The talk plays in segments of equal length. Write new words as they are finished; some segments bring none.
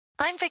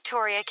I'm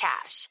Victoria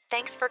Cash.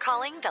 Thanks for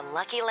calling the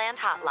Lucky Land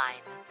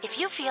Hotline. If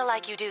you feel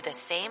like you do the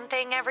same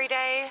thing every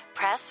day,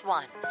 press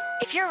 1.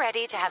 If you're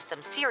ready to have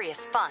some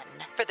serious fun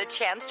for the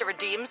chance to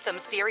redeem some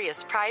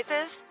serious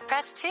prizes,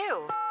 press 2.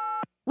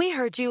 We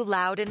heard you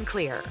loud and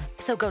clear.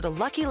 So go to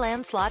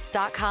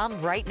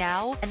LuckyLandSlots.com right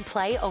now and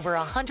play over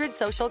 100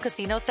 social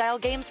casino-style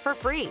games for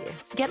free.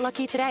 Get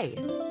lucky today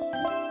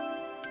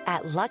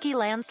at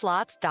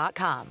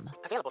LuckyLandSlots.com.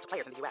 Available to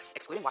players in the U.S.,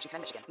 excluding Washington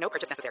and Michigan. No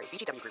purchase necessary.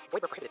 VGW Group.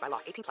 Void where prohibited by law.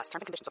 18+. Terms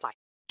and conditions apply.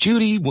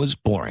 Judy was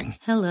boring.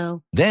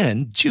 Hello.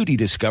 Then Judy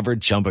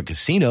discovered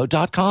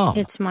ChumbaCasino.com.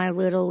 It's my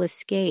little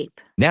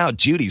escape. Now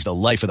Judy's the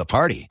life of the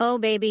party. Oh,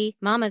 baby,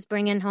 mama's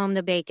bringing home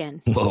the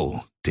bacon.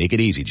 Whoa, take it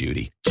easy,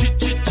 Judy.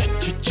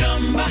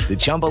 The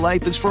Chumba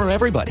life is for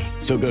everybody.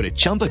 So go to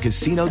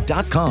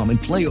ChumbaCasino.com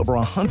and play over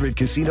 100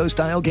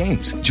 casino-style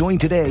games. Join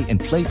today and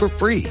play for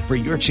free for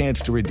your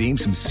chance to redeem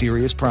some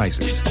serious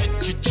prizes.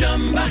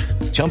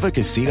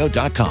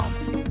 ChumbaCasino.com.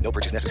 No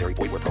purchase necessary.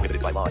 Void where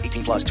prohibited by law.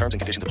 18+. Terms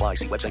and conditions apply.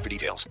 See website for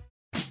details.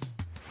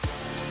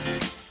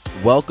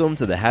 Welcome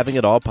to the Having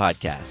It All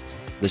podcast,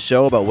 the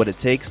show about what it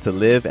takes to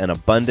live an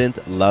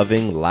abundant,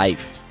 loving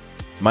life.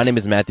 My name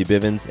is Matthew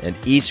Bivens, and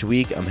each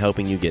week I'm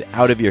helping you get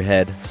out of your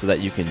head so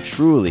that you can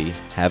truly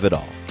have it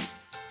all.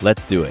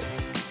 Let's do it.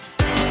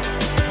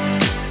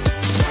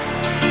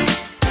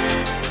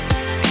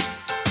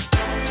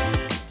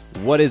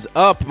 What is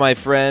up, my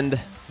friend?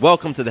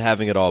 Welcome to the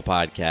Having It All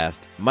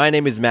podcast. My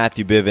name is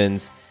Matthew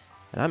Bivens,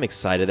 and I'm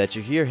excited that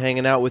you're here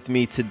hanging out with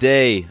me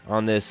today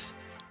on this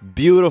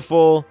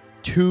beautiful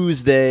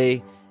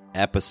Tuesday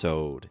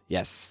episode.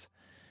 Yes.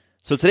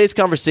 So today's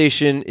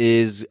conversation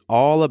is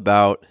all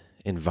about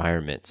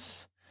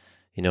environments.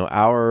 You know,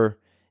 our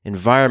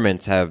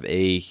environments have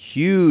a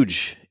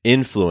huge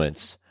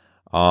influence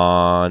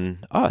on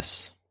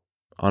us,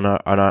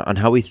 on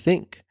how we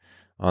think,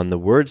 on the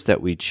words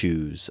that we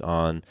choose,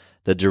 on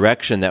the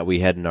direction that we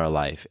head in our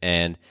life.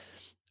 And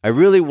I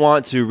really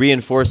want to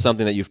reinforce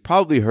something that you've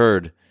probably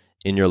heard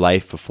in your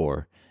life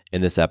before in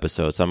this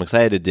episode. So I'm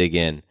excited to dig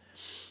in.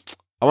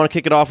 I want to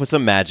kick it off with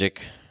some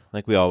magic,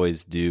 like we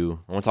always do.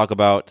 I want to talk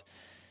about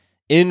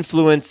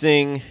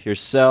influencing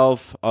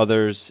yourself,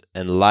 others,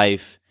 and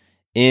life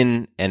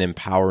in an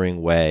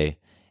empowering way.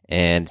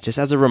 And just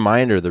as a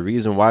reminder, the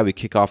reason why we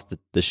kick off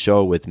the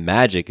show with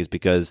magic is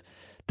because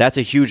that's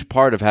a huge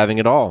part of having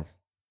it all.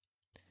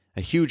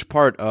 A huge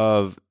part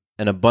of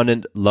an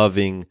abundant,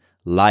 loving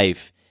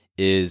life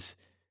is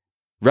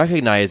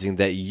recognizing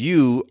that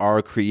you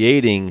are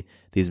creating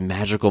these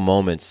magical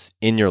moments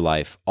in your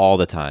life all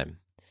the time.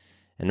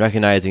 And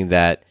recognizing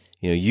that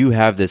you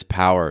have this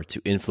power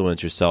to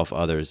influence yourself,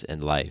 others,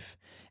 and life.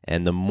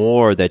 And the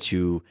more that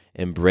you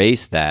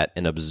embrace that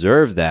and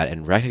observe that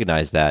and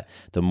recognize that,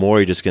 the more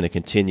you're just going to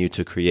continue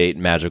to create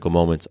magical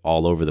moments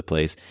all over the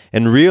place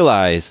and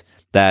realize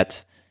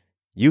that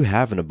you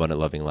have an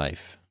abundant, loving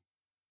life.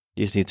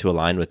 You just need to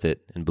align with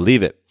it and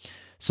believe it.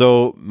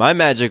 So my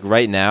magic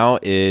right now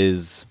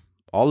is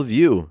all of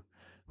you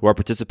who are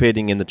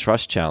participating in the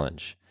Trust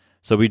Challenge.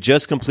 So we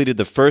just completed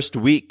the first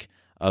week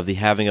of the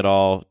Having It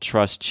All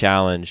Trust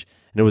Challenge,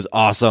 and it was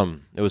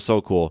awesome. It was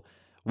so cool.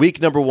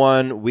 Week number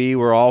 1, we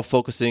were all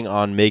focusing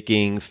on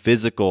making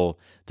physical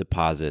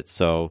deposits.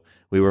 So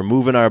we were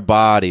moving our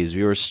bodies,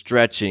 we were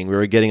stretching, we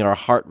were getting our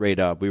heart rate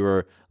up, we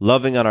were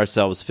loving on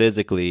ourselves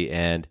physically,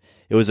 and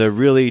it was a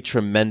really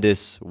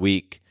tremendous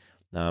week.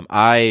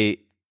 I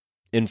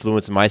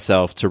influenced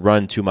myself to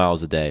run 2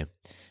 miles a day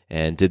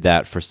and did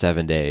that for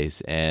 7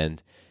 days,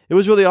 and it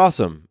was really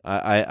awesome.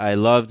 I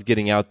loved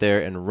getting out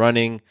there and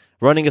running.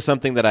 Running is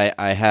something that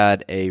I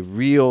had a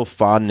real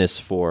fondness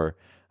for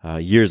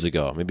years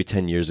ago, maybe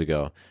 10 years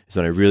ago, is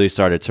when I really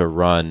started to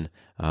run,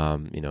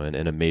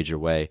 in a major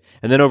way.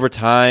 And then over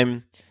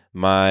time,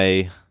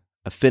 my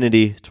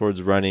affinity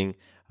towards running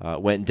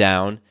went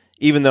down,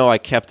 even though I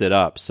kept it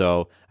up.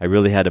 So I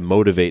really had to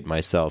motivate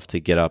myself to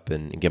get up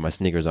and get my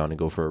sneakers on and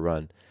go for a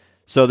run.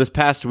 So this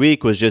past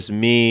week was just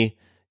me,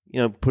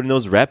 putting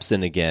those reps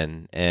in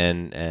again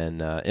and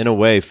in a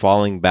way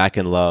falling back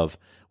in love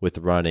with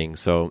running.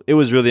 So it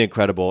was really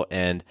incredible,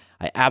 and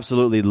I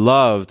absolutely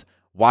loved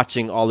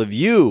watching all of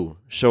you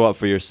show up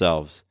for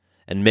yourselves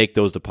and make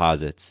those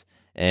deposits.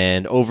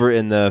 And over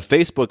in the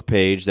Facebook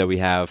page that we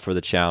have for the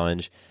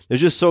challenge, it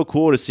was just so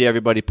cool to see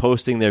everybody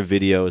posting their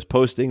videos,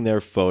 posting their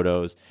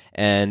photos,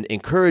 and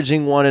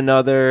encouraging one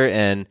another.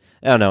 And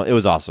I don't know, it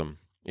was awesome.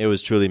 It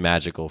was truly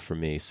magical for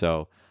me.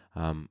 So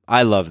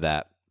I love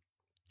that.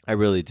 I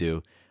really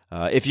do.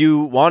 If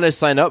you want to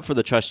sign up for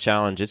the Trust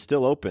Challenge, it's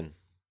still open.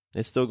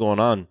 It's still going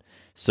on.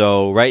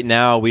 So right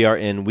now we are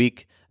in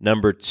week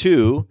number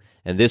 2,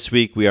 and this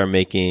week we are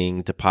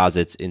making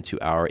deposits into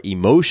our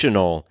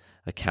emotional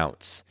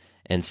accounts.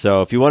 And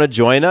so if you want to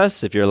join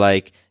us, if you're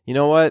like, you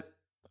know what,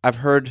 I've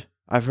heard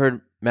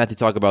Matthew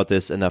talk about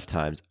this enough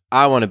times.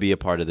 I want to be a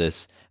part of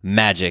this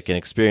magic and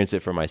experience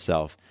it for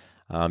myself.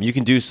 You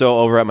can do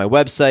so over at my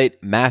website,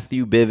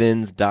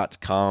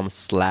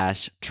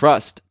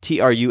 matthewbivens.com/trust,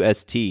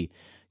 TRUST.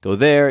 Go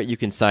there, you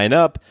can sign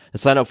up. The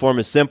sign up form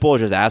is simple. It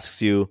just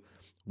asks you,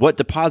 what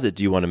deposit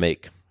do you want to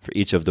make for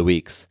each of the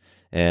weeks.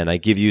 And I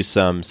give you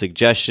some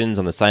suggestions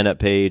on the sign-up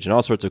page and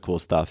all sorts of cool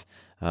stuff.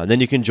 Then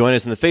you can join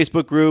us in the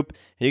Facebook group,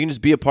 and you can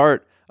just be a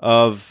part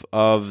of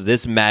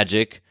this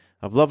magic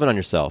of loving on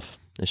yourself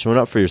and showing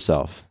up for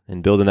yourself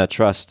and building that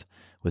trust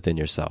within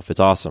yourself. It's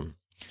awesome.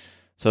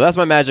 So that's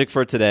my magic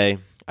for today.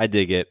 I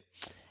dig it.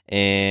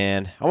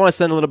 And I want to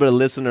send a little bit of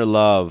listener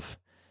love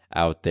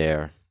out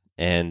there.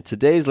 And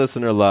today's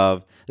listener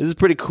love, this is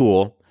pretty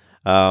cool.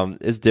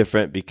 It's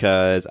different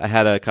because I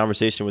had a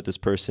conversation with this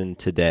person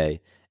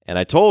today. And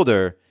I told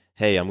her,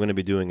 hey, I'm going to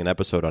be doing an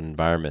episode on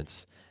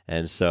environments.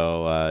 And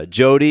so,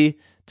 Jody,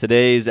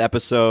 today's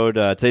episode,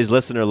 today's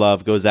listener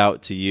love goes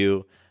out to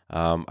you.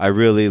 I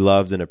really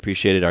loved and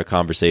appreciated our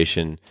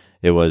conversation.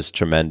 It was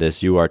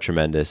tremendous. You are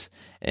tremendous.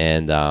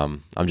 And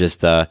I'm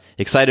just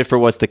excited for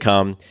what's to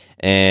come.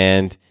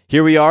 And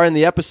here we are in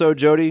the episode,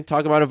 Jody,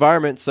 talking about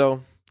environment.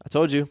 So I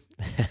told you.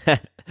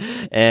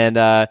 And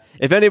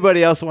if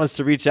anybody else wants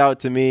to reach out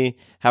to me,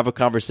 have a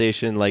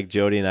conversation like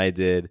Jody and I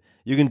did,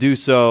 you can do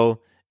so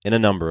in a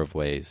number of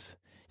ways.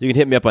 You can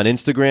hit me up on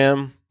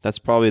Instagram. That's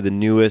probably the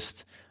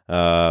newest,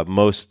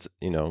 most,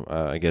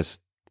 I guess,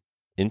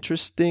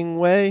 interesting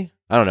way.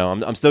 I don't know.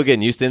 I'm still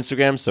getting used to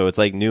Instagram, so it's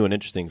like new and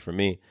interesting for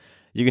me.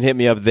 You can hit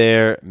me up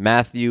there,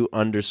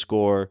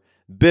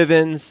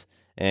 Matthew_Bivens,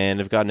 and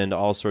I've gotten into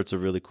all sorts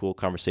of really cool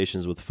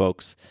conversations with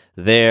folks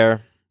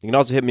there. You can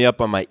also hit me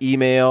up on my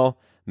email,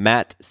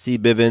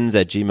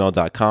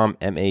 mattcbivens@gmail.com,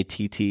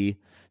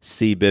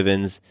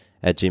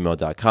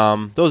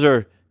 mattcbivens@gmail.com. Those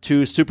are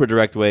two super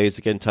direct ways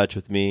to get in touch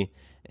with me.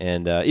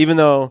 And even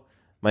though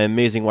my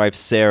amazing wife,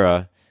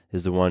 Sarah,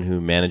 is the one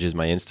who manages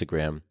my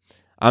Instagram,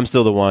 I'm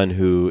still the one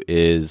who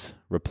is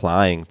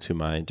replying to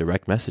my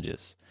direct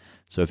messages.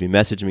 So if you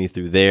message me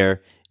through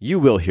there, you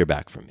will hear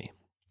back from me.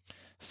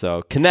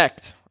 So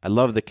connect. I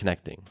love the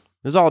connecting.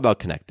 This is all about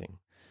connecting.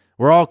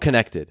 We're all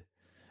connected.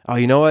 Oh,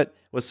 you know what?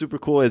 What's super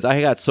cool is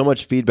I got so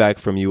much feedback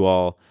from you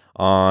all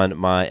on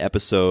my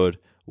episode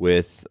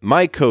with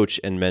my coach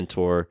and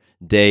mentor,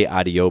 Day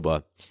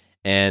Adioba.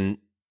 And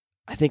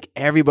I think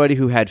everybody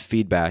who had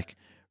feedback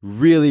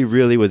really,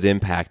 really was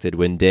impacted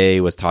when Day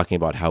was talking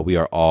about how we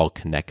are all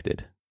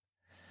connected,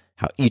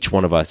 how each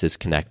one of us is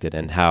connected,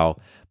 and how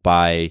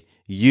by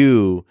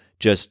you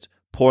just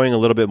pouring a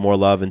little bit more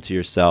love into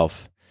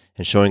yourself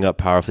and showing up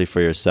powerfully for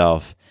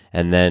yourself,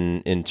 and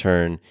then in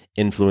turn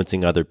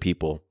influencing other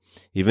people,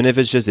 even if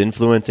it's just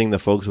influencing the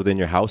folks within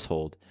your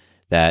household,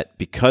 that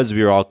because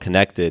we are all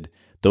connected,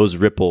 those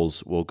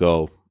ripples will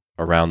go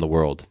around the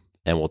world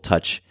and will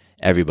touch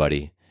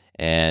everybody.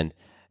 And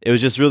it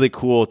was just really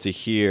cool to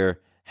hear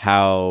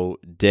how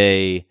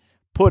Day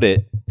put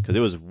it, because it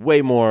was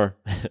way more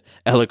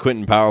eloquent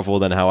and powerful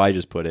than how I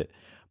just put it,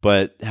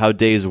 but how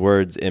Day's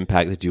words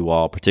impacted you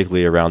all,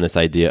 particularly around this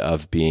idea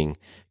of being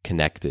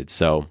connected.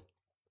 So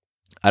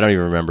I don't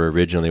even remember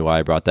originally why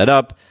I brought that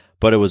up,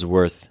 but it was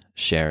worth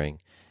sharing.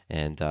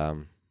 And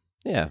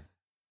yeah,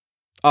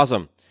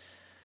 awesome.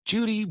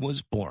 Judy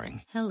was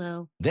boring.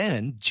 Hello.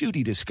 Then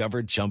Judy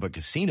discovered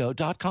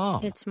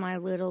ChumbaCasino.com. It's my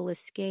little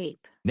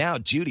escape. Now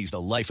Judy's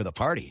the life of the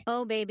party.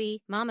 Oh,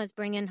 baby, mama's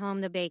bringing home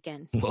the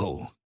bacon.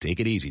 Whoa, take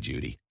it easy,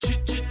 Judy.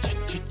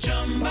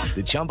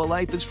 The Chumba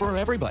life is for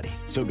everybody.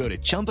 So go to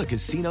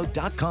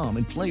ChumbaCasino.com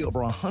and play over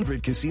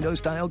 100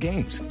 casino-style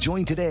games.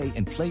 Join today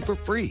and play for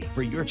free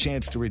for your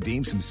chance to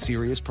redeem some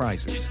serious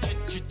prizes.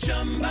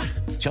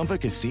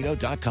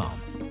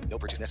 ChumbaCasino.com. No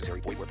purchase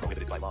necessary. Void where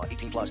prohibited by law.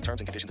 18 plus terms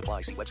and conditions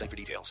apply. See website for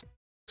details.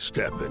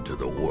 Step into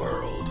the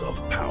world of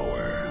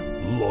power,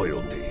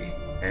 loyalty,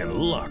 and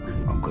luck.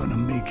 I'm gonna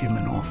make him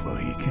an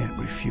offer he can't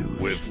refuse.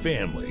 With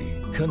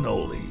family,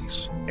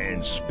 cannolis,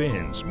 and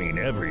spins mean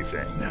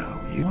everything.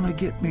 Now, you wanna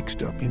get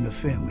mixed up in the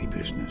family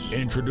business.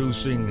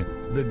 Introducing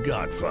The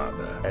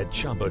Godfather at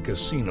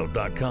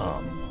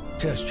ChumbaCasino.com.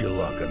 Test your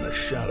luck in the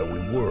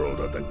shadowy world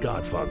of The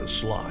Godfather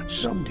slot.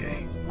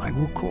 Someday, I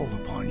will call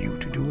upon you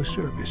to do a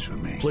service for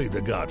me. Play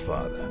The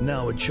Godfather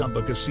now at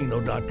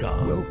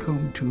ChumbaCasino.com.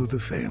 Welcome to the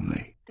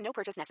family. No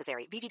purchase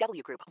necessary.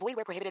 VGW Group. Void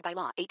where prohibited by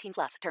law. 18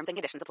 plus. Terms and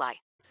conditions apply.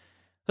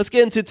 Let's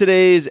get into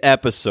today's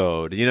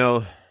episode. You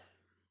know,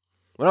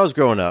 when I was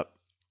growing up,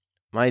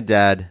 my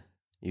dad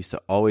used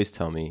to always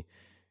tell me,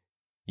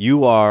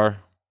 "You are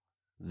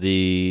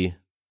the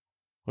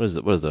what is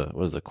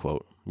the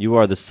quote? You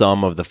are the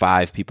sum of the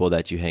 5 people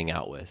that you hang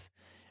out with."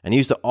 And he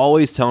used to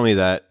always tell me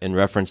that in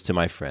reference to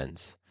my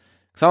friends,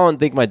 because I don't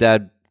think my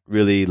dad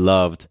really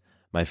loved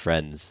my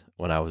friends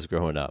when I was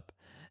growing up.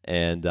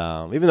 And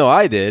even though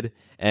I did,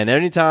 and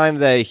anytime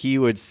that he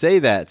would say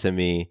that to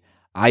me,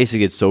 I used to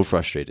get so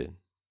frustrated.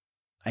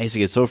 I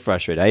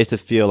used to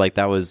feel like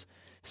that was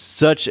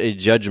such a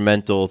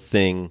judgmental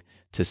thing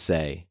to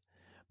say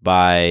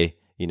by,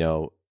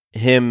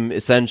 him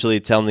essentially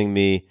telling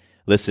me,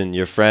 listen,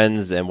 your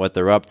friends and what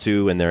they're up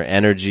to and their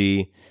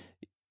energy,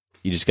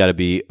 you just got to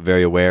be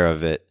very aware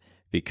of it,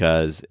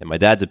 because in my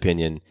dad's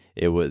opinion,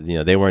 it was,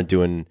 they weren't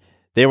doing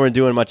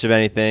much of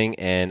anything,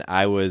 and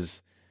I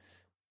was,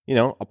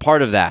 a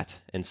part of that.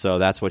 And so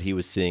that's what he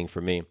was seeing for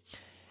me.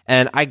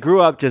 And I grew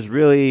up just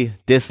really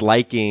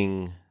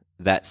disliking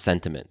that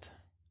sentiment,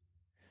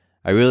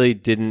 I really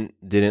didn't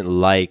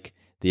like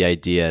the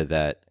idea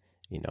that,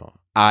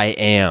 I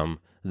am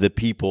the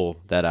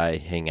people that I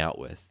hang out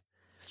with.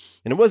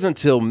 And it wasn't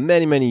until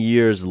many, many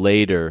years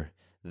later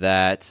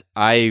that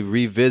I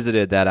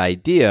revisited that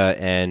idea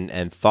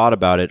and thought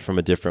about it from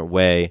a different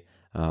way,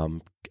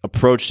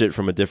 approached it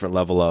from a different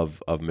level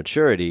of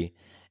maturity,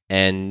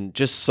 and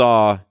just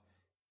saw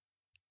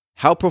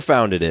how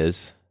profound it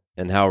is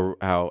and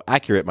how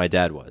accurate my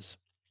dad was.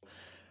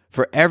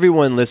 For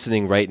everyone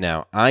listening right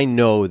now, I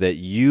know that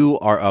you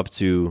are up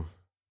to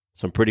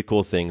some pretty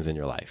cool things in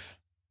your life.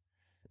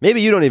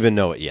 Maybe you don't even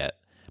know it yet,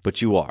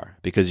 but you are,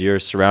 because you're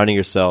surrounding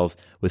yourself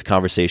with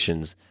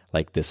conversations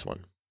like this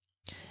one.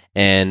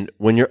 And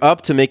when you're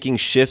up to making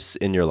shifts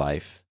in your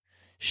life,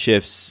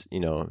 shifts,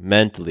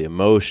 mentally,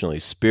 emotionally,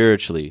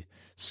 spiritually,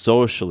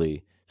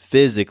 socially,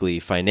 physically,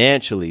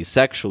 financially,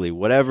 sexually,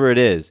 whatever it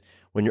is,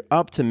 when you're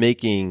up to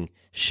making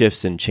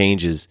shifts and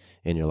changes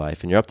in your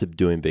life and you're up to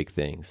doing big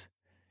things,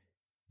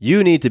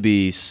 you need to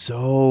be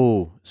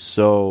so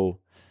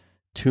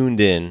tuned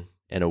in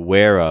and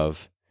aware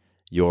of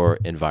your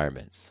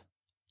environments.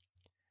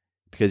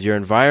 Because your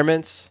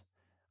environments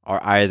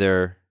are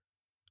either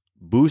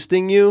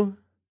boosting you,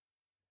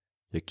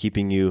 they're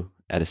keeping you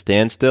at a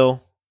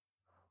standstill,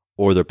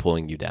 or they're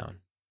pulling you down.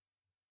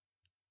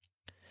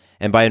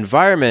 And by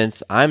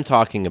environments, I'm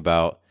talking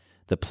about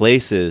the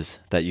places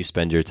that you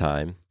spend your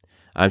time.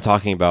 I'm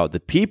talking about the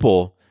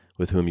people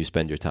with whom you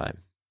spend your time.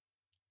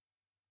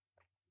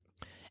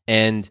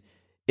 And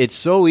it's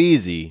so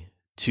easy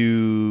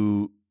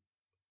to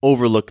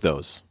overlook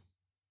those.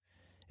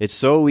 It's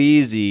so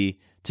easy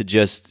to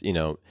just,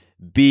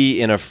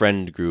 be in a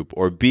friend group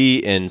or be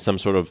in some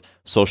sort of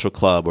social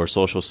club or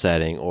social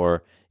setting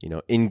or,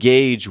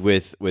 engage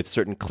with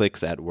certain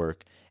cliques at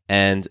work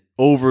and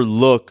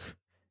overlook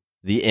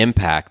the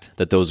impact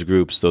that those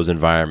groups, those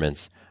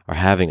environments are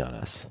having on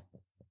us.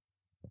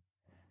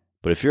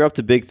 But if you're up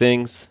to big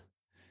things,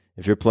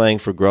 if you're playing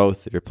for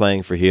growth, if you're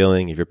playing for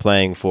healing, if you're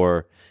playing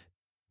for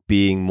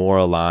being more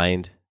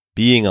aligned,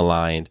 being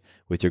aligned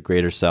with your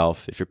greater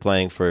self, if you're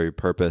playing for your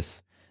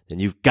purpose, then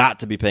you've got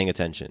to be paying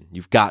attention.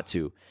 You've got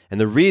to. And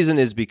the reason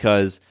is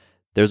because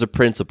there's a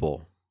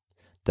principle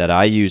that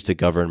I use to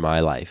govern my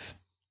life.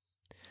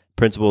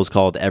 Principle is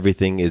called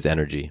everything is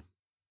energy.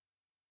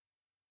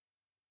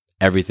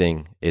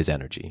 Everything is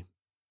energy.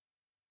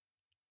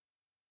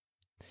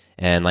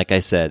 And like I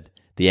said,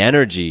 the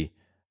energy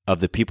of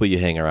the people you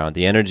hang around,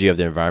 the energy of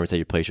the environments that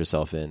you place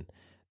yourself in,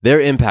 they're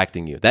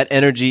impacting you. That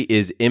energy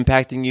is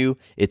impacting you.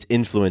 It's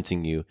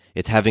influencing you.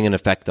 It's having an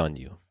effect on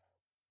you,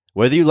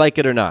 whether you like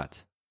it or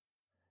not.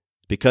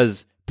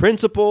 Because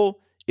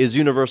principle is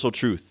universal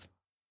truth.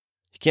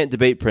 You can't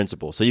debate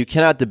principle. So you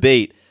cannot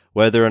debate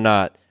whether or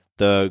not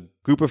the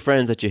group of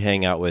friends that you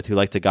hang out with who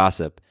like to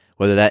gossip,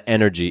 whether that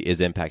energy is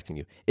impacting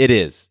you. It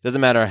is.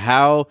 Doesn't matter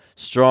how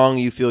strong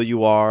you feel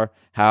you are,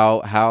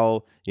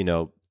 how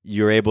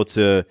you're able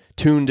to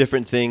tune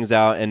different things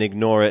out and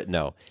ignore it.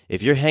 No.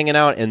 If you're hanging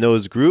out in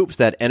those groups,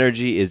 that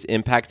energy is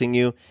impacting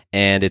you,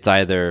 and it's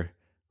either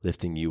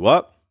lifting you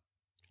up,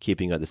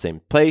 keeping you at the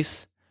same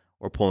place,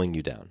 or pulling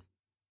you down.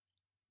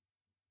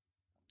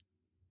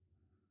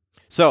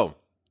 So,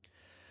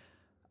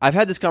 I've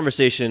had this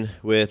conversation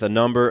with a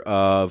number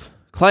of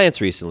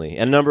clients recently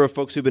and a number of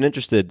folks who've been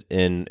interested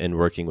in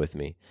working with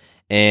me.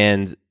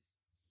 And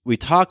we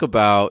talk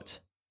about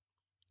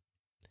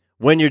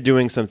when you're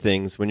doing some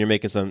things, when you're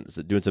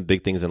doing some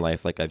big things in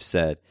life, like I've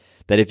said,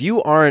 that if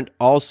you aren't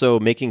also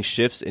making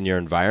shifts in your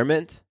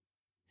environment,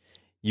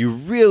 you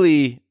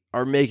really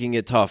are making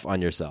it tough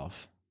on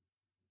yourself.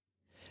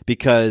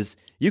 Because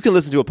you can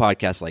listen to a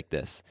podcast like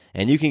this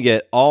and you can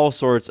get all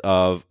sorts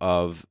of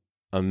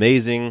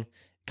amazing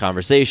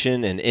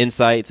conversation and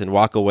insights and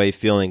walk away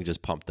feeling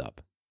just pumped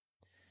up.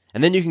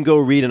 And then you can go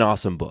read an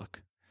awesome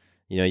book.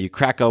 You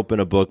crack open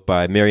a book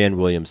by Marianne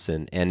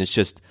Williamson and it's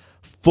just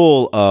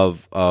full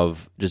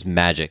of just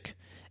magic,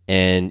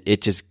 and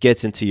it just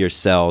gets into your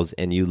cells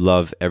and you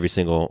love every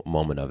single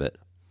moment of it.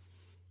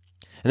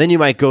 And then you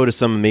might go to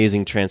some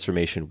amazing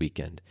transformation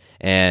weekend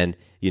and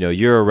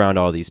you're around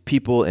all these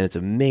people and it's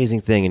an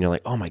amazing thing and you're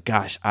like, oh my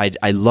gosh,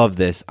 I love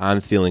this.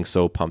 I'm feeling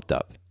so pumped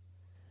up.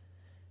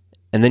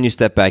 And then you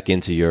step back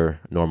into your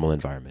normal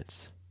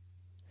environments.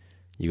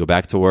 You go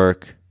back to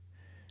work.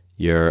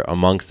 You're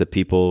amongst the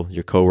people,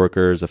 your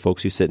coworkers, the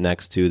folks you sit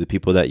next to, the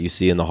people that you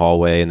see in the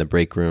hallway, in the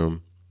break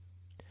room.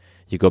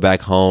 You go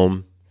back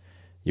home.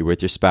 You're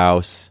with your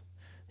spouse.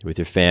 You're with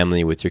your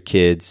family, with your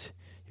kids.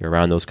 You're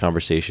around those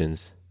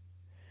conversations.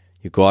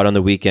 You go out on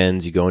the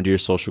weekends. You go into your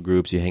social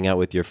groups. You hang out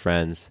with your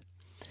friends.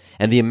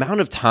 And the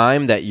amount of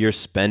time that you're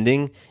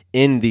spending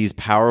in these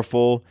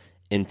powerful,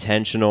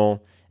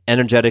 intentional,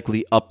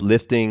 energetically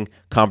uplifting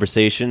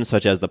conversations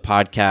such as the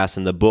podcasts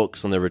and the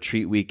books on the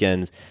retreat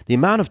weekends, the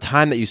amount of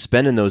time that you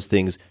spend in those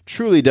things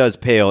truly does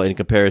pale in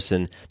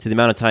comparison to the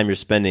amount of time you're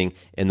spending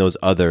in those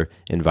other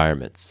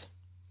environments.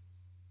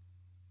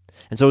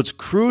 And so it's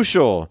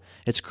crucial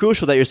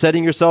that you're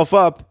setting yourself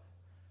up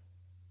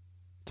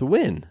to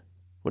win,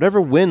 whatever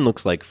win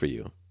looks like for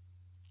you.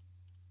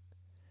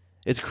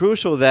 It's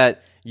crucial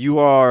that you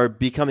are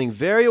becoming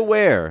very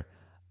aware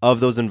of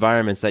those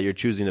environments that you're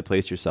choosing to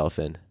place yourself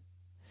in.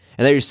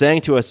 And that you're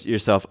saying to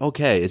yourself,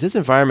 okay, is this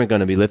environment going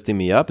to be lifting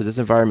me up? Is this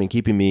environment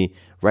keeping me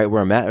right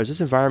where I'm at? Or is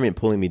this environment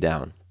pulling me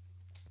down?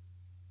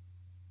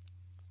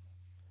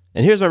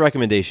 And here's my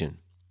recommendation.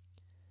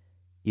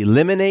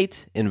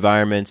 Eliminate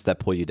environments that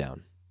pull you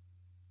down.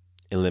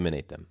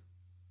 Eliminate them.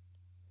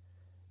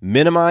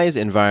 Minimize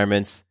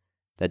environments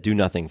that do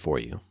nothing for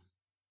you.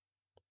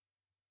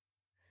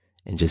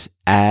 And just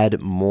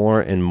add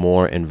more and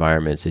more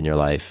environments in your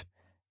life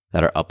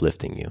that are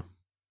uplifting you,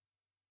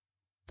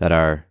 that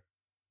are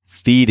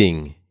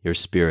feeding your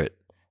spirit,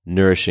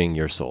 nourishing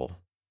your soul.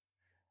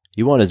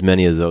 You want as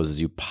many of those as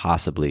you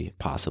possibly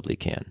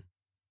can.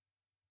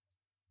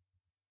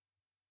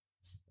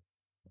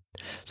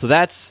 So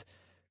that's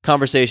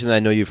conversation that I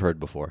know you've heard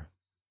before.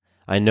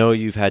 I know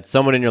you've had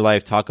someone in your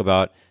life talk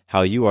about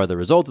how you are the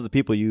result of the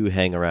people you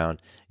hang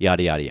around,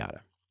 yada, yada,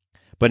 yada.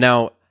 But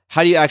now,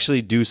 how do you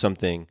actually do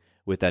something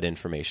with that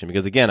information?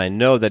 Because again, I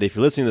know that if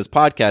you're listening to this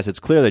podcast, it's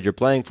clear that you're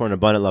playing for an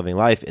abundant, loving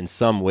life in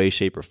some way,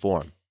 shape, or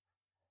form.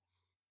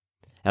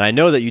 And I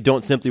know that you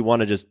don't simply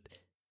want to just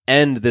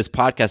end this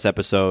podcast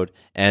episode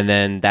and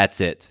then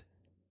that's it.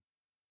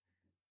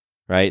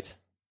 Right?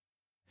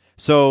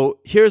 So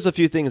here's a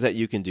few things that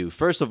you can do.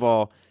 First of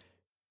all,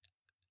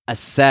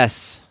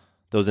 assess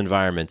those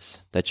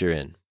environments that you're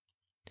in.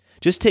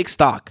 Just take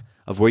stock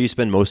of where you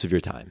spend most of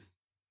your time,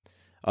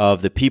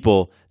 of the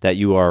people that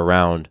you are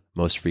around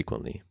most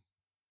frequently.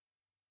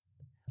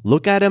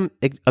 Look at them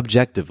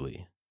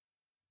objectively.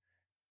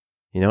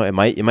 You know, it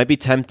might be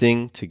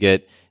tempting to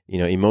get,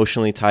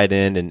 emotionally tied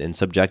in and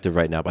subjective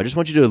right now, but I just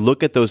want you to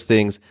look at those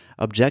things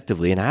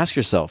objectively and ask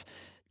yourself,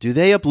 do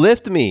they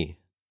uplift me?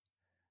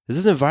 Does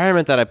this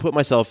environment that I put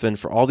myself in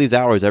for all these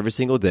hours every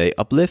single day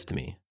uplift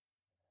me?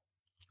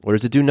 Or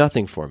does it do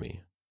nothing for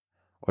me?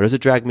 Or does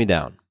it drag me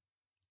down?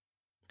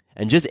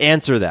 And just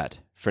answer that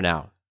for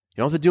now. You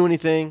don't have to do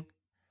anything,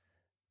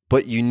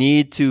 but you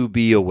need to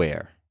be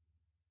aware.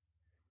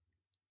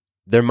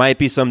 There might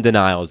be some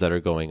denials that are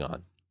going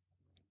on.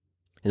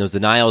 And those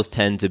denials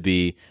tend to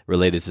be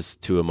related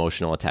to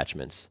emotional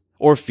attachments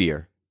or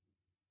fear,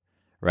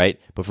 right?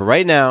 But for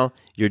right now,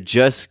 you're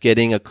just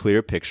getting a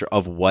clear picture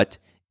of what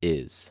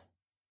is.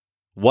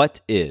 What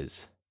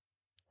is?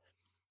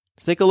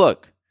 Let's take a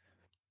look.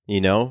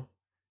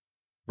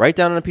 Write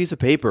down on a piece of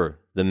paper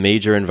the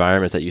major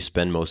environments that you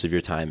spend most of your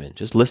time in.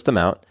 Just list them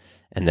out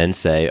and then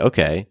say,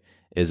 okay,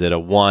 is it a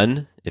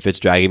 1 if it's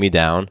dragging me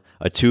down,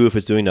 a 2 if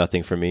it's doing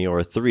nothing for me, or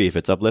a 3 if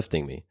it's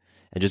uplifting me?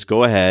 And just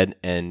go ahead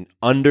and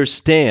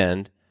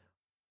understand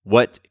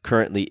what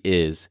currently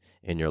is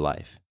in your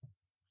life.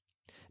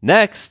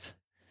 Next,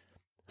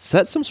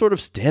 set some sort of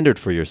standard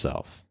for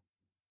yourself.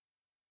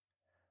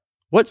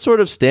 What sort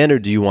of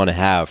standard do you want to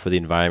have for the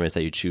environments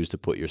that you choose to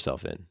put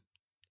yourself in?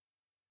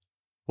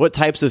 What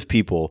types of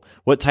people,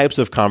 what types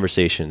of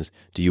conversations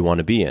do you want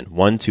to be in?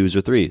 1, 2s,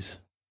 or 3s?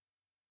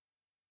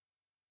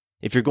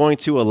 If you're going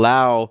to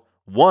allow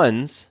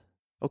 1s,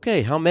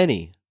 okay, how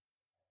many?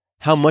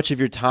 How much of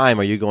your time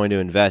are you going to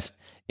invest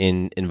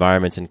in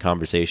environments and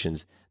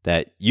conversations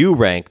that you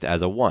ranked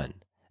as a 1,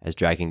 as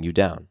dragging you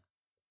down?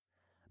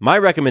 My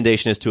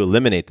recommendation is to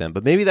eliminate them,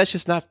 but maybe that's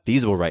just not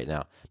feasible right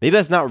now. Maybe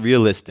that's not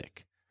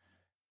realistic,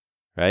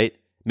 right?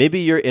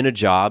 Maybe you're in a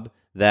job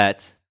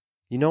that,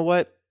 you know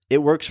what?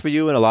 It works for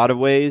you in a lot of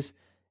ways.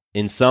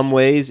 In some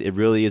ways, it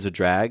really is a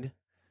drag.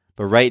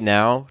 But right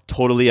now,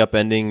 totally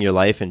upending your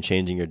life and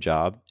changing your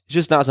job is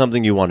just not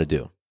something you want to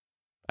do.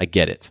 I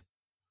get it.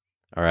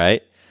 All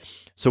right?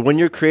 So when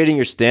you're creating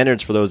your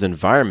standards for those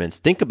environments,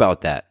 think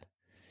about that.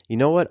 You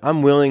know what?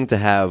 I'm willing to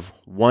have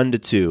 1 to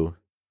 2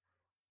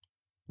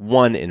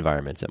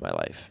 environments in my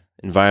life,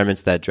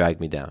 environments that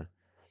drag me down.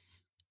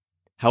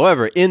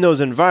 However, in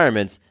those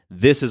environments,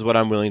 this is what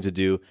I'm willing to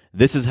do.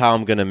 This is how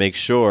I'm going to make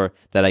sure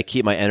that I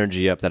keep my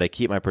energy up, that I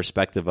keep my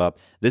perspective up.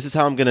 This is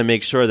how I'm going to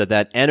make sure that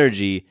that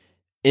energy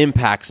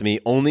impacts me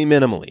only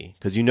minimally,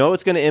 because you know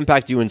it's going to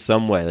impact you in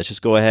some way. Let's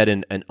just go ahead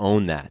and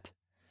own that.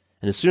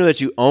 And the sooner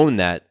that you own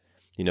that,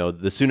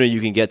 the sooner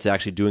you can get to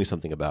actually doing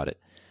something about it.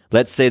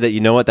 Let's say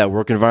that, that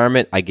work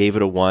environment, I gave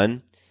it a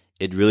 1.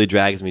 It really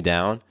drags me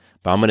down,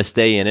 but I'm going to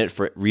stay in it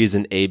for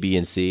reason A, B,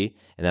 and C,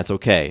 and that's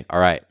okay. All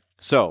right.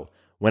 So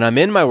when I'm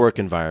in my work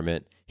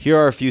environment, here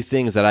are a few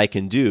things that I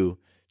can do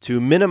to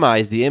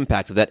minimize the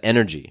impact of that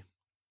energy.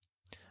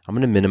 I'm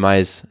going to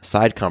minimize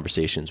side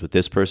conversations with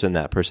this person,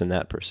 that person,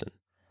 that person.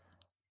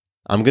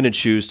 I'm going to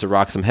choose to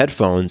rock some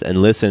headphones and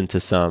listen to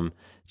some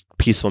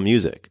peaceful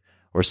music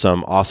or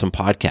some awesome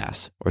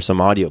podcasts or some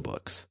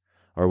audiobooks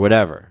or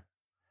whatever.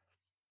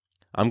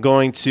 I'm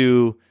going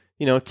to,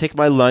 take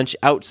my lunch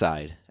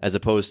outside as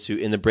opposed to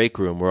in the break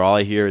room where all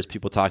I hear is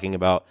people talking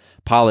about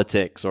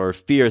politics or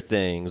fear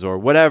things or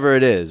whatever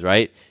it is,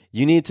 right?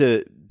 You need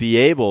to be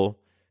able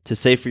to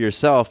say for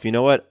yourself, you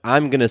know what?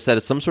 I'm going to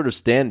set some sort of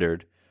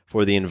standard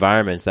for the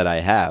environments that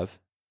I have,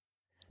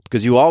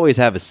 because you always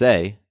have a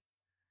say.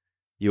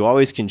 You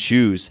always can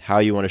choose how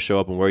you want to show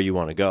up and where you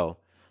want to go.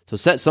 So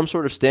set some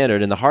sort of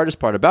standard, and the hardest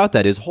part about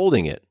that is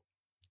holding it.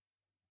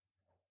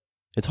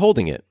 It's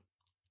holding it.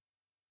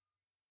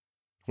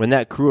 When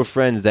that crew of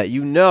friends that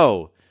you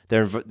know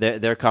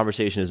their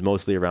conversation is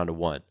mostly around a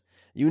one,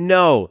 you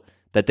know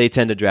that they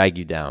tend to drag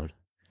you down,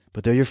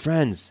 but they're your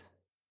friends.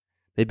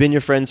 They've been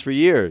your friends for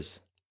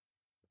years.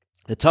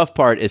 The tough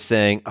part is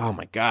saying, oh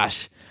my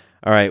gosh,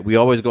 all right, we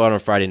always go out on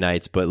Friday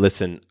nights, but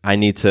listen, I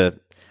need to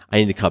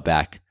cut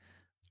back.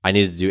 I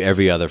need to do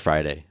every other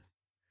Friday.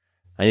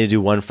 I need to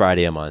do one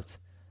Friday a month.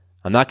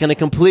 I'm not going to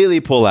completely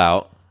pull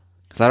out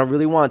because I don't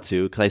really want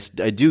to, because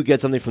I do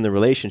get something from the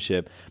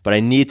relationship, but I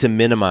need to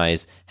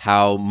minimize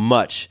how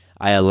much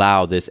I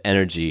allow this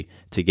energy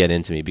to get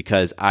into me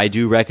because I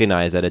do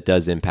recognize that it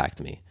does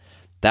impact me.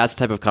 That's the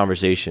type of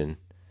conversation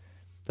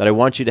that I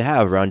want you to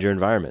have around your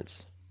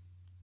environments.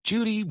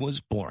 Judy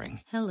was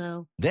boring.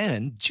 Hello.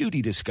 Then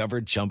Judy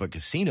discovered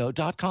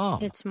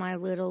ChumbaCasino.com. It's my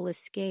little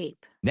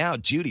escape. Now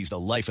Judy's the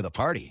life of the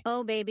party.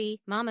 Oh,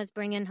 baby, mama's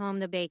bringing home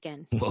the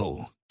bacon.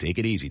 Whoa, take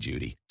it easy,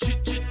 Judy.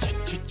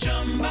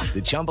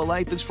 The Chumba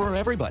life is for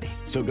everybody.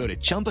 So go to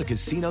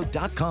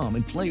ChumbaCasino.com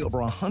and play over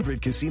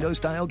 100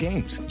 casino-style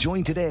games.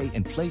 Join today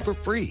and play for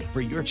free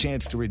for your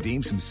chance to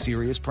redeem some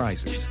serious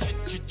prizes.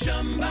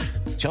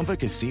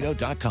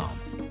 ChumbaCasino.com.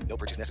 No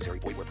purchase necessary.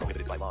 Void where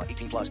prohibited by law.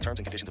 18 plus terms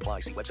and conditions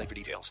apply. See website for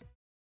details.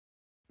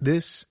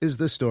 This is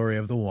the story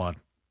of the one.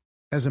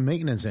 As a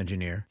maintenance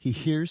engineer, he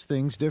hears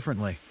things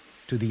differently.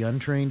 To the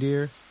untrained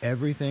ear,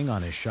 everything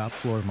on his shop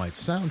floor might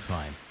sound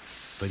fine,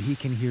 but he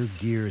can hear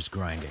gears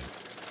grinding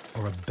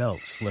or a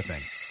belt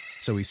slipping.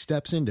 So he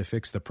steps in to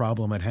fix the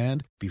problem at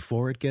hand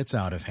before it gets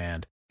out of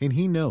hand. And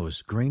he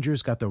knows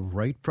Grainger's got the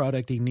right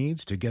product he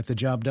needs to get the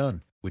job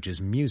done, which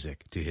is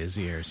music to his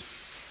ears.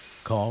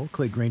 Call,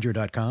 click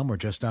Grainger.com, or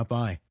just stop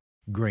by.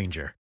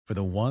 Grainger, for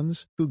the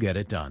ones who get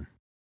it done.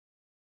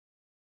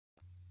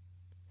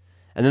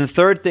 And then the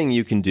third thing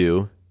you can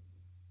do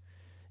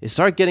is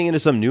start getting into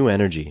some new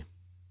energy.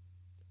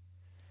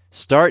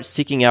 Start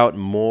seeking out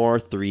more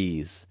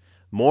threes,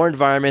 more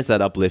environments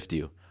that uplift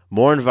you,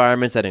 more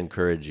environments that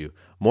encourage you,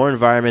 more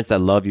environments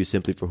that love you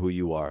simply for who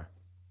you are,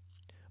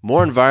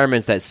 more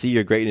environments that see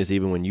your greatness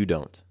even when you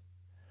don't,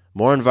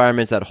 more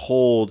environments that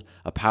hold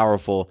a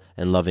powerful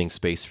and loving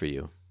space for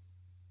you.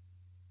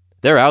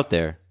 They're out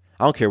there.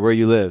 I don't care where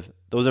you live.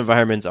 Those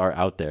environments are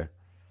out there.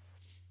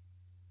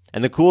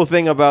 And the cool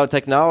thing about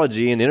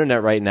technology and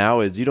internet right now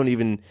is you don't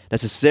even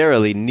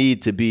necessarily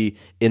need to be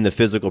in the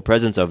physical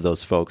presence of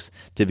those folks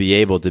to be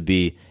able to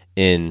be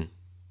in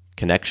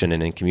connection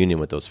and in communion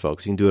with those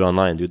folks. You can do it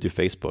online, do it through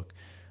Facebook.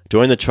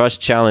 Join the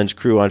Trust Challenge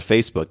crew on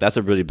Facebook. That's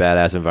a really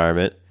badass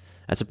environment.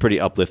 That's a pretty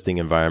uplifting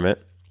environment.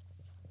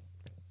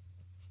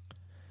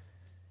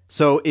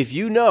 So if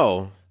you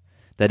know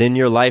that in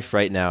your life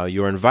right now,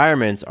 your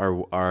environments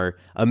are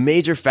a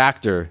major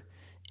factor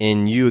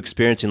in you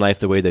experiencing life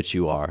the way that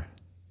you are,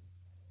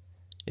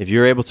 if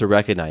you're able to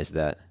recognize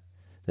that,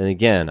 then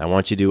again, I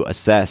want you to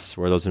assess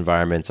where those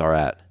environments are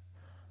at.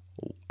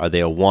 Are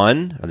they a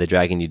 1? Are they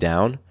dragging you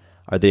down?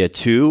 Are they a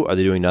 2? Are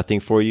they doing nothing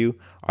for you?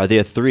 Are they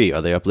a 3?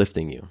 Are they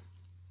uplifting you?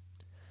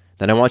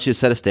 Then I want you to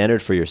set a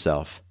standard for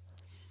yourself.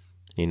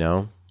 You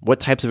know, what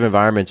types of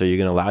environments are you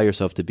going to allow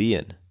yourself to be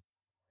in?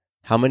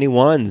 How many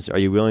 1s are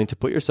you willing to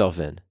put yourself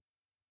in?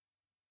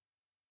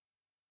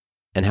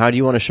 And how do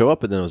you want to show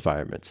up in those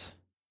environments?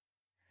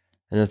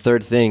 And the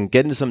third thing,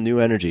 get into some new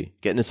energy,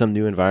 get into some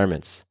new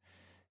environments.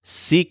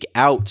 Seek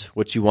out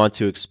what you want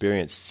to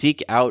experience.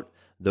 Seek out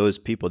those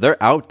people.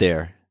 They're out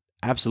there.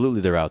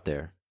 Absolutely, they're out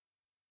there.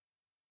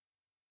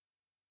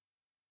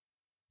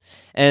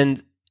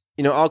 And,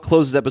 you know, I'll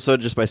close this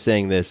episode just by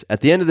saying this.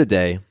 At the end of the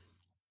day,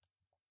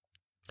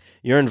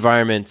 your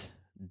environment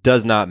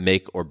does not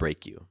make or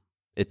break you.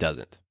 It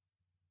doesn't.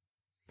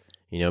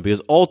 You know,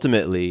 because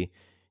ultimately,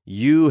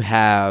 you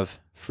have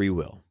free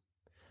will.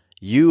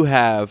 You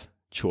have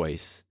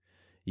choice.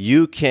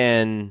 You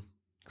can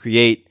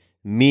create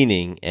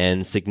meaning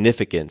and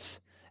significance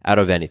out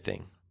of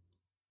anything.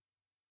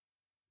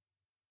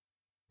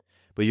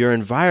 But your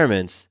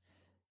environments,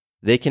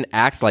 they can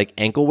act like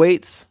ankle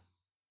weights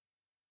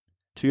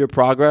to your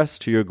progress,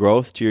 to your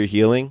growth, to your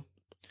healing,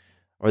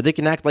 or they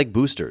can act like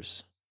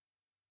boosters.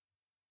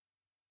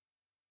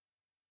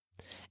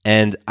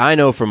 And I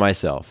know for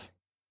myself,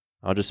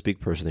 I'll just speak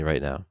personally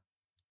right now,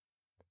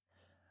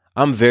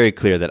 I'm very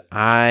clear that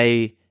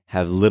I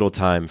have little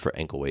time for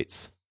ankle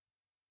weights.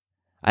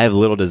 I have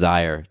little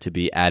desire to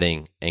be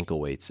adding ankle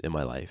weights in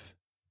my life.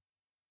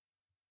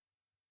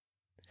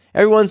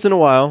 Every once in a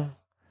while,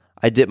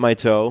 I dip my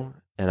toe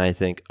and I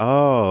think,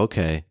 oh,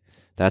 okay,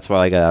 that's why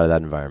I got out of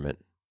that environment.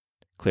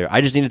 Clear.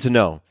 I just needed to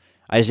know.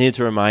 I just needed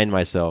to remind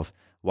myself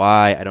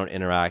why I don't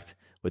interact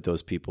with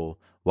those people,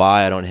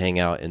 why I don't hang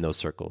out in those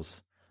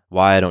circles,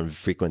 why I don't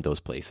frequent those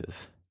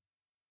places.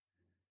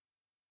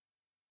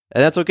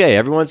 And that's okay.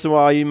 Every once in a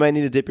while, you might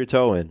need to dip your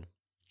toe in.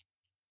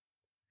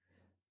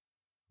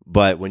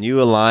 But when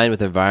you align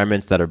with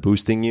environments that are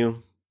boosting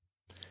you,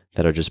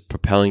 that are just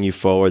propelling you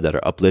forward, that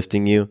are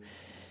uplifting you,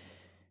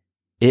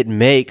 it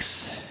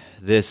makes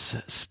this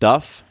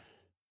stuff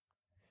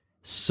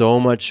so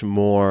much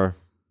more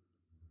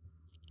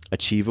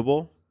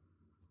achievable.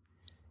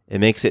 It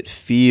makes it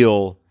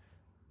feel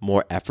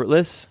more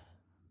effortless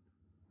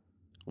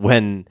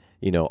when,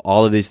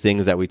 all of these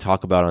things that we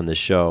talk about on this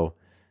show,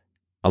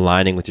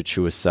 aligning with your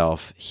truest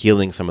self,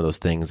 healing some of those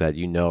things that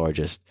are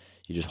just,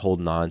 you're just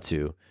holding on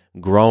to,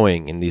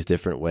 growing in these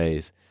different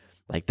ways.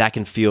 Like that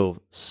can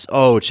feel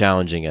so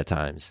challenging at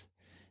times.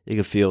 It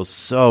can feel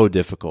so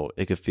difficult.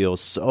 It can feel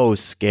so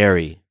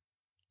scary.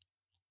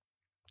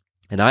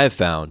 And I have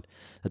found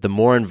that the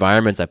more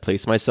environments I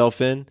place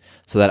myself in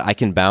so that I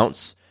can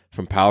bounce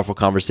from powerful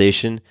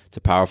conversation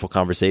to powerful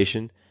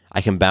conversation,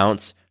 I can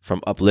bounce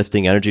from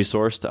uplifting energy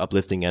source to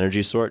uplifting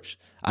energy source.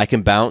 I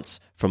can bounce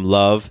from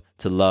love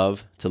to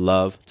love to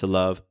love to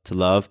love to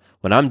love.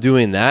 When I'm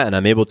doing that and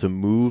I'm able to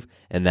move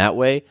in that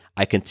way,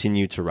 I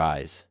continue to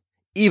rise.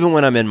 Even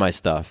when I'm in my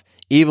stuff,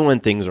 even when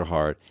things are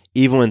hard,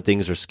 even when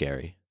things are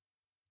scary.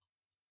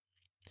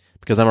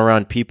 Because I'm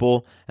around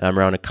people and I'm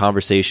around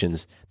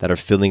conversations that are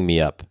filling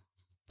me up,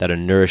 that are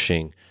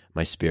nourishing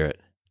my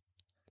spirit,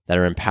 that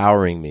are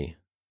empowering me.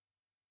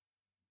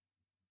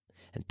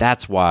 And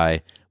that's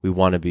why we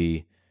want to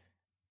be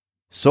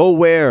so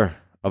aware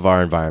of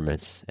our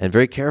environments and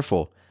very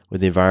careful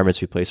with the environments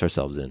we place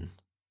ourselves in.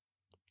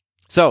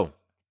 So,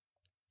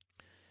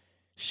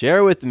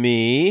 share with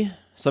me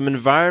some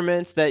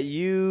environments that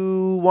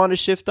you want to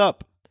shift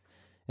up.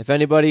 If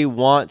anybody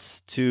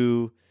wants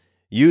to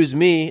use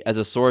me as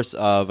a source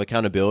of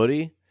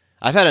accountability,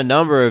 I've had a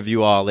number of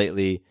you all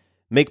lately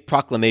make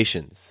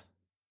proclamations.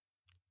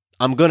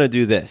 I'm going to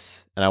do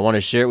this, and I want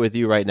to share it with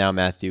you right now,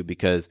 Matthew,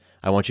 because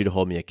I want you to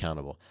hold me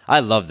accountable.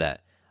 I love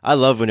that. I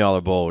love when y'all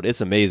are bold.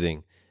 It's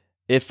amazing.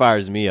 It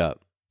fires me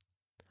up.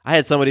 I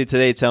had somebody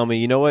today tell me,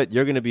 you know what?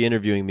 You're going to be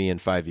interviewing me in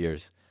 5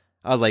 years.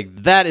 I was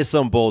like, that is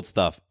some bold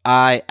stuff.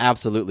 I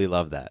absolutely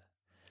love that.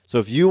 So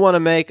if you want to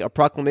make a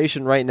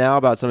proclamation right now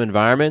about some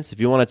environments, if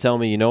you want to tell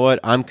me, you know what?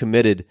 I'm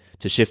committed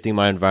to shifting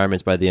my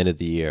environments by the end of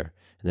the year,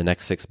 in the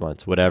next 6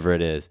 months, whatever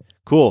it is.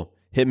 Cool.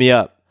 Hit me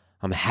up.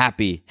 I'm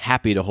happy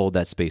to hold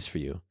that space for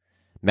you.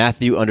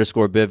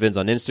 Matthew_Bivens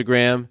on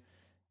Instagram,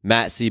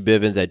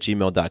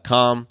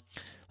 mattcbivens@gmail.com.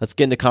 Let's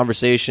get into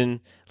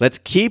conversation. Let's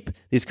keep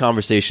these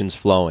conversations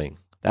flowing.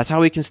 That's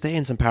how we can stay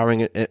in some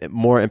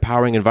more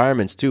empowering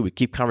environments too. We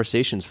keep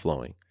conversations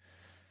flowing.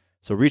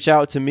 So reach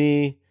out to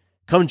me.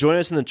 Come join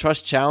us in the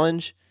Trust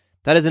Challenge.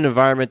 That is an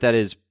environment that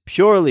is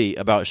purely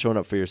about showing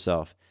up for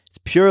yourself. It's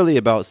purely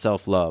about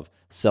self-love,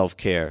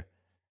 self-care.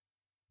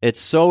 It's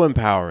so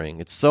empowering.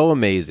 It's so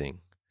amazing.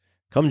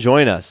 Come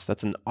join us.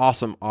 That's an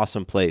awesome,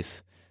 awesome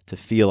place to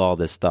feel all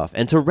this stuff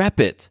and to rep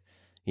it.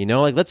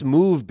 Let's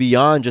move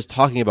beyond just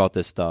talking about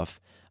this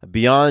stuff,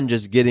 beyond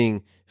just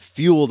getting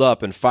fueled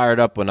up and fired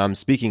up when I'm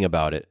speaking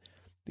about it.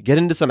 Get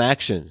into some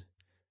action.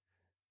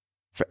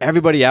 For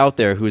everybody out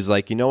there who's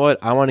like, you know what,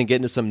 I want to get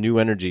into some new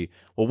energy.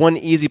 Well, one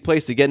easy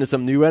place to get into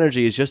some new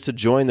energy is just to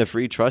join the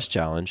free Trust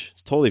Challenge.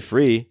 It's totally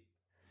free.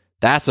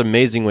 That's an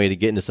amazing way to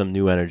get into some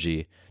new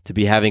energy, to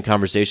be having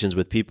conversations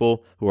with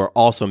people who are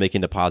also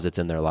making deposits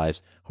in their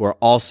lives, who are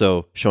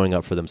also showing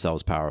up for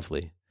themselves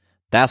powerfully.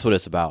 That's what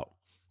it's about.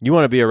 You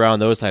want to be around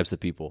those types of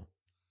people.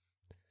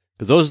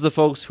 Because those are the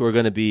folks who are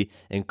going to be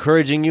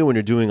encouraging you when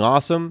you're doing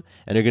awesome,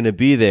 and are going to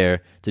be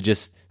there to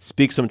just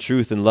speak some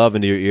truth and love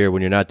into your ear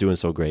when you're not doing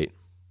so great.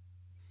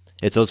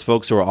 It's those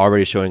folks who are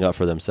already showing up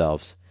for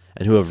themselves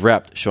and who have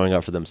repped showing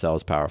up for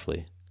themselves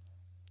powerfully.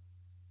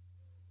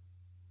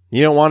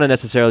 You don't want to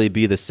necessarily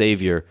be the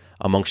savior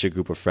amongst your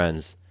group of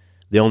friends,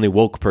 the only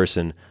woke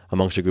person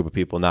amongst your group of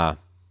people. Nah,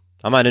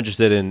 I'm not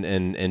interested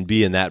in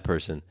being that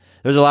person.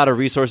 There's a lot of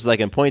resources I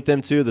can point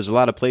them to. There's a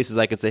lot of places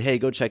I can say, hey,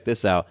 go check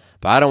this out.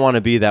 But I don't want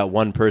to be that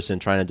one person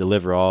trying to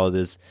deliver all of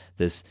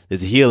this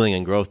healing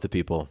and growth to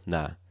people.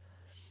 Nah,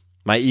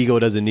 my ego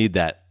doesn't need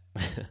that.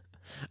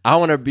 I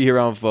want to be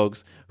around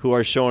folks who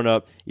are showing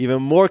up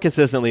even more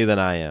consistently than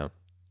I am,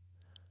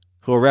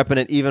 who are repping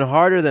it even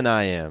harder than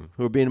I am,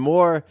 who are being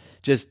more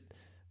just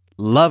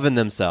loving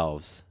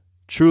themselves,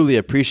 truly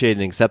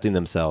appreciating and accepting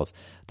themselves.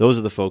 Those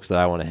are the folks that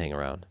I want to hang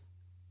around.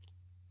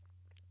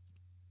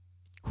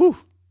 Whew.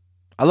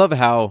 I love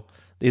how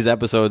these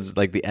episodes,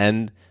 like the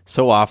end,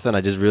 so often I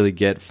just really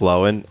get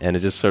flowing and it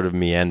just sort of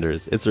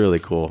meanders. It's really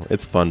cool.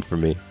 It's fun for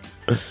me.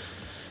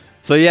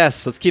 So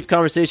yes, let's keep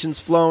conversations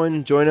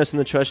flowing. Join us in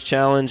the Trust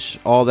Challenge,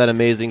 all that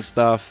amazing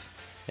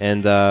stuff.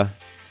 And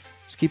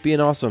just keep being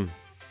awesome.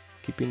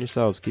 Keep being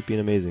yourselves. Keep being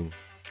amazing.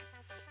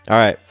 All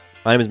right.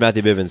 My name is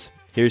Matthew Bivens.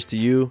 Here's to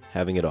you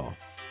having it all.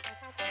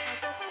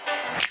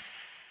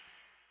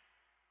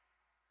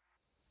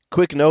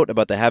 Quick note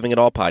about the Having It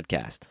All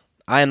podcast.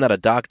 I am not a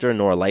doctor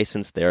nor a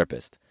licensed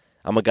therapist.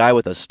 I'm a guy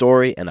with a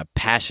story and a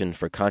passion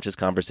for conscious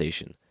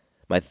conversation.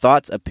 My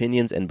thoughts,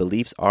 opinions, and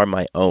beliefs are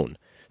my own.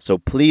 So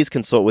please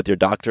consult with your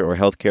doctor or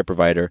healthcare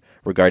provider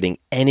regarding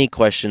any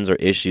questions or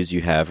issues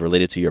you have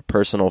related to your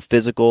personal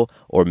physical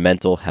or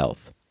mental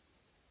health.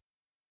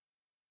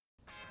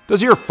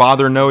 Does your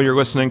father know you're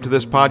listening to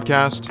this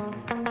podcast?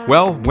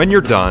 Well, when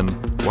you're done,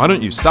 why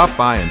don't you stop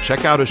by and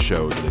check out a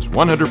show that is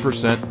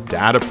 100%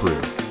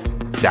 dad-approved,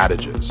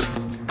 Dadages.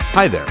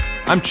 Hi there,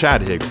 I'm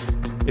Chad Higgle.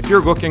 If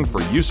you're looking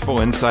for useful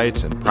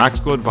insights and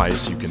practical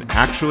advice you can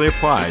actually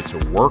apply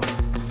to work,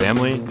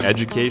 family,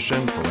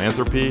 education,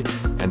 philanthropy,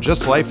 and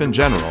just life in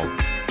general,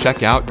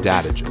 check out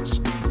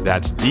Dadages.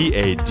 That's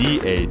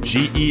DADAGES,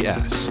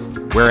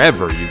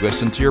 wherever you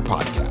listen to your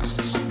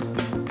podcasts.